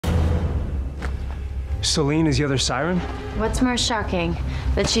Celine is the other siren? What's more shocking?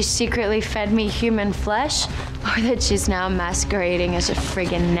 That she secretly fed me human flesh? Or that she's now masquerading as a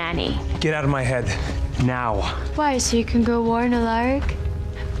friggin' nanny? Get out of my head. Now. Why, so you can go warn Alaric?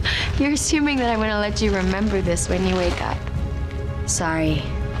 You're assuming that I'm gonna let you remember this when you wake up. Sorry.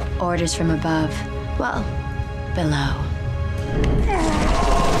 Orders from above. Well, below.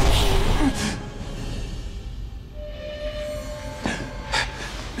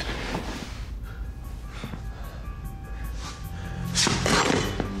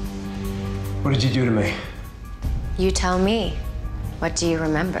 What did you do to me? You tell me. What do you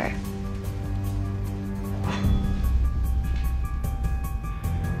remember?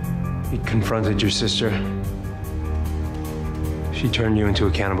 You confronted your sister. She turned you into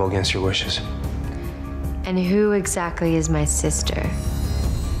a cannibal against your wishes. And who exactly is my sister?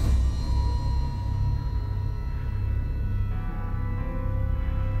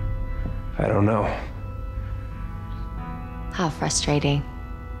 I don't know. How frustrating.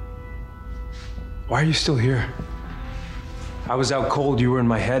 Why are you still here? I was out cold, you were in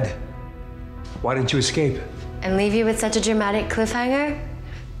my head. Why didn't you escape? And leave you with such a dramatic cliffhanger?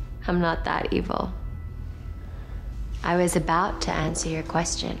 I'm not that evil. I was about to answer your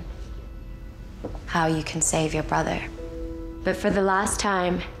question. How you can save your brother. But for the last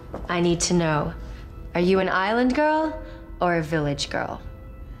time, I need to know, are you an island girl or a village girl?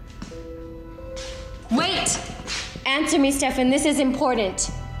 Wait! Answer me, Stefan, this is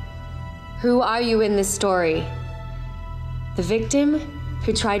important. Who are you in this story? The victim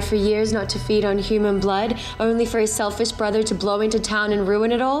who tried for years not to feed on human blood, only for his selfish brother to blow into town and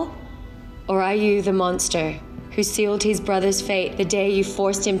ruin it all? Or are you the monster who sealed his brother's fate the day you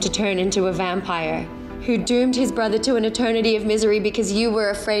forced him to turn into a vampire? Who doomed his brother to an eternity of misery because you were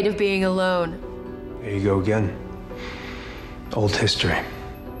afraid of being alone? There you go again. Old history.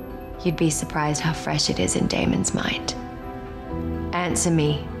 You'd be surprised how fresh it is in Damon's mind. Answer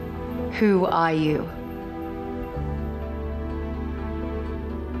me. Who are you?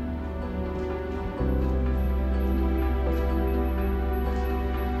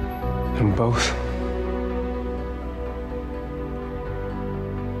 I'm both.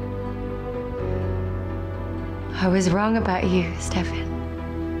 I was wrong about you, Stefan.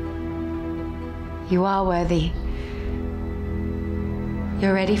 You are worthy.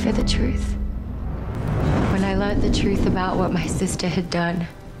 You're ready for the truth. When I learned the truth about what my sister had done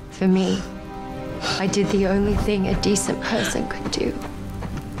for me, I did the only thing a decent person could do.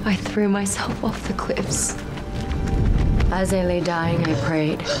 I threw myself off the cliffs. As I lay dying, I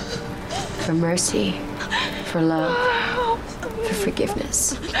prayed for mercy, for love, for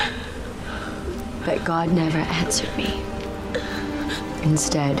forgiveness. But God never answered me.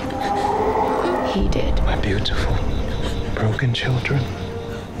 Instead, he did. My beautiful, broken children.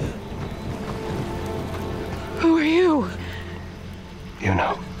 Who are you? You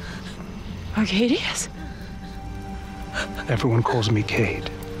know. Arcadius? Everyone calls me Cade.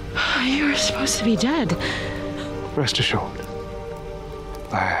 You were supposed to be dead. Rest assured,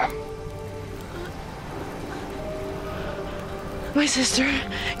 I am. My sister,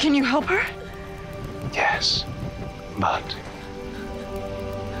 can you help her? Yes, but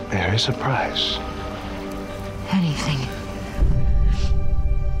there is a price. Anything.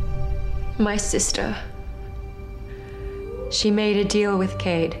 My sister. She made a deal with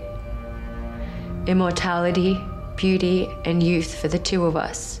Cade. Immortality, beauty, and youth for the two of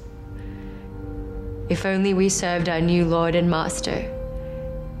us. If only we served our new Lord and Master.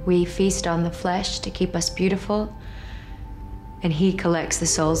 We feast on the flesh to keep us beautiful, and he collects the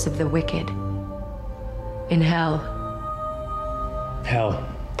souls of the wicked. In hell. Hell.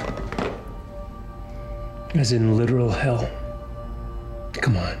 As in literal hell.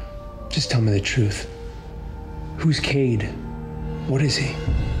 Come on, just tell me the truth. Who's Cade? What is he?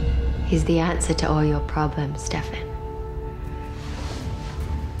 He's the answer to all your problems, Stefan.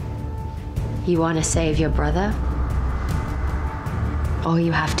 You want to save your brother? All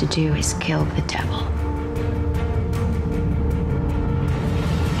you have to do is kill the devil.